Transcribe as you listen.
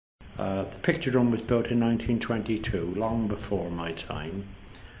The Picturedrome was built in 1922, long before my time,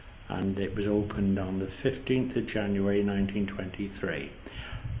 and it was opened on the 15th of January 1923.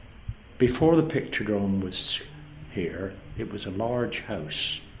 Before the Picturedrome was here, it was a large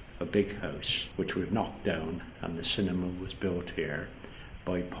house, a big house, which was knocked down, and the cinema was built here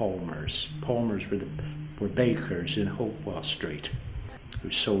by Palmers. Palmers were bakers in Hopewell Street,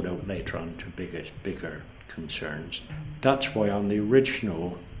 who sold out later on to bigger concerns. That's why on the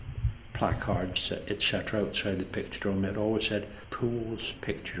original placards, etc., outside the Picturedrome, it always said Pools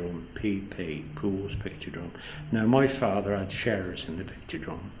Picturedrome, PP, Pools Picturedrome. Now, my father had shares in the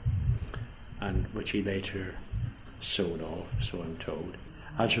Picturedrome, and which he later sold off, so I'm told.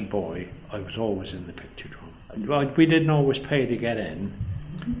 As a boy, I was always in the Picturedrome. Well, we didn't always pay to get in.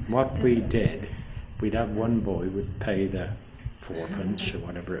 What we did, we'd have one boy would pay the fourpence or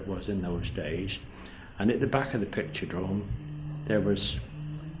whatever it was in those days, and at the back of the Picturedrome there was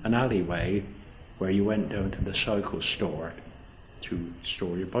an alleyway where you went down to the cycle store to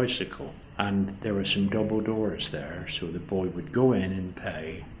store your bicycle, and there were some double doors there, so the boy would go in and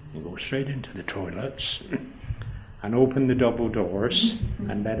pay and go straight into the toilets and open the double doors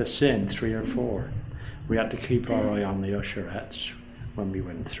and let us in, 3 or 4. We had to keep our eye on the usherettes when we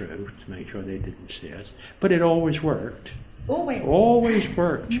went through to make sure they didn't see us, but it always worked. Always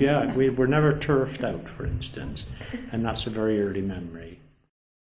worked, yeah. We were never turfed out, for instance, and that's a very early memory.